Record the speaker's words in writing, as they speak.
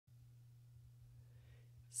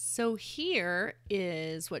So here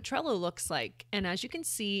is what Trello looks like. And as you can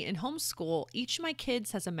see in Homeschool, each of my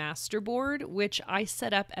kids has a master board, which I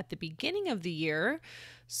set up at the beginning of the year.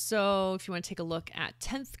 So if you want to take a look at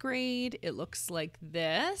 10th grade, it looks like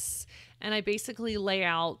this. And I basically lay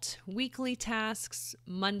out weekly tasks,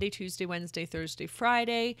 Monday, Tuesday, Wednesday, Thursday,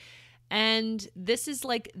 Friday. And this is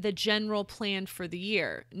like the general plan for the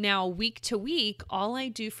year. Now, week to week, all I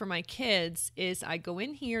do for my kids is I go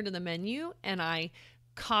in here to the menu and I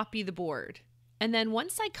copy the board. And then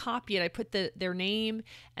once I copy it, I put their name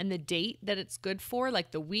and the date that it's good for,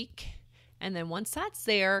 like the week. And then once that's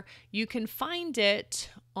there, you can find it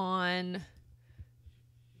on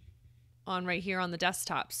right here on the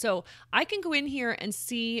desktop. So I can go in here and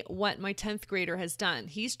see what my 10th grader has done.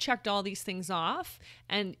 He's checked all these things off,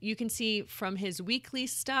 and you can see from his weekly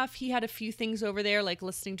stuff, he had a few things over there, like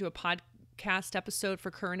listening to a podcast episode for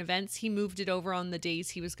current events. He moved it over on the days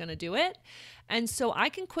he was going to do it. And so I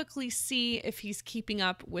can quickly see if he's keeping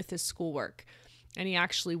up with his schoolwork. And he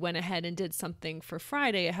actually went ahead and did something for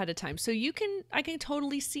Friday ahead of time. So I can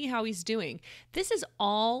totally see how he's doing. This is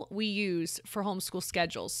all we use for homeschool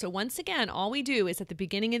schedules. So once again, all we do is at the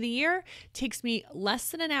beginning of the year, it takes me less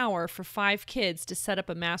than an hour for 5 kids to set up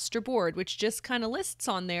a master board, which just kind of lists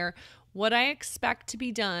on there what I expect to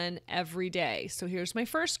be done every day. So here's my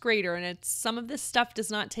first grader, and some of this stuff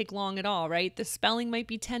does not take long at all, right? The spelling might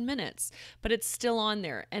be 10 minutes, but it's still on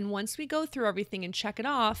there. And once we go through everything and check it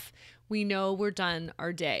off, we know we're done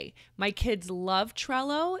our day. My kids love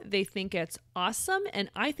Trello. They think it's awesome,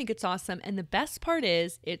 and I think it's awesome. And the best part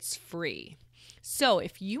is it's free. So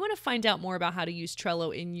if you want to find out more about how to use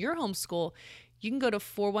Trello in your homeschool, you can go to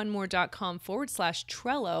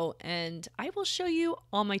 4onemore.com/Trello, and I will show you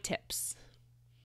all my tips.